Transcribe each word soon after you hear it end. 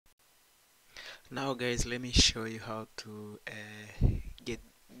Now guys, let me show you how to get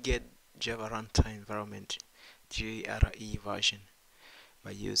get Java runtime environment JRE version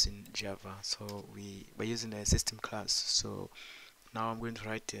by using Java. So by using a system class. So now I'm going to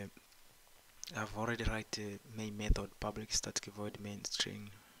write I've already write a main method public static void main string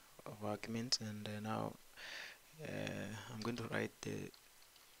of arguments, and now I'm going to write the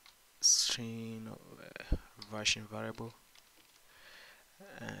string version variable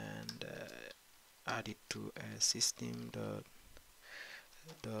and add it to a system dot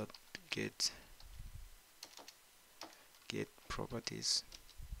get properties,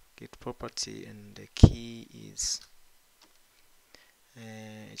 get property, and the key is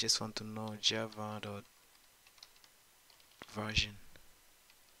I just want to know java dot version,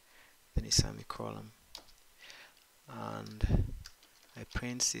 then a semicolon, and I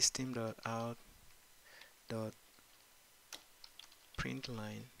print system dot out dot print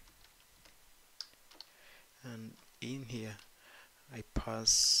line, and in here I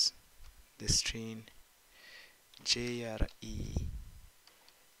pass the string JRE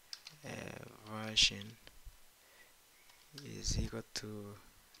version is equal to,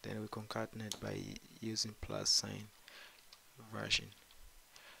 then we concatenate by using plus sign version,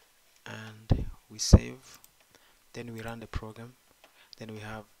 and we save, then we run the program, then we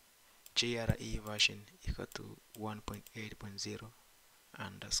have JRE version equal to 1.8.0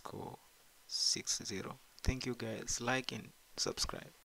 underscore 60. Thank you guys, like and subscribe.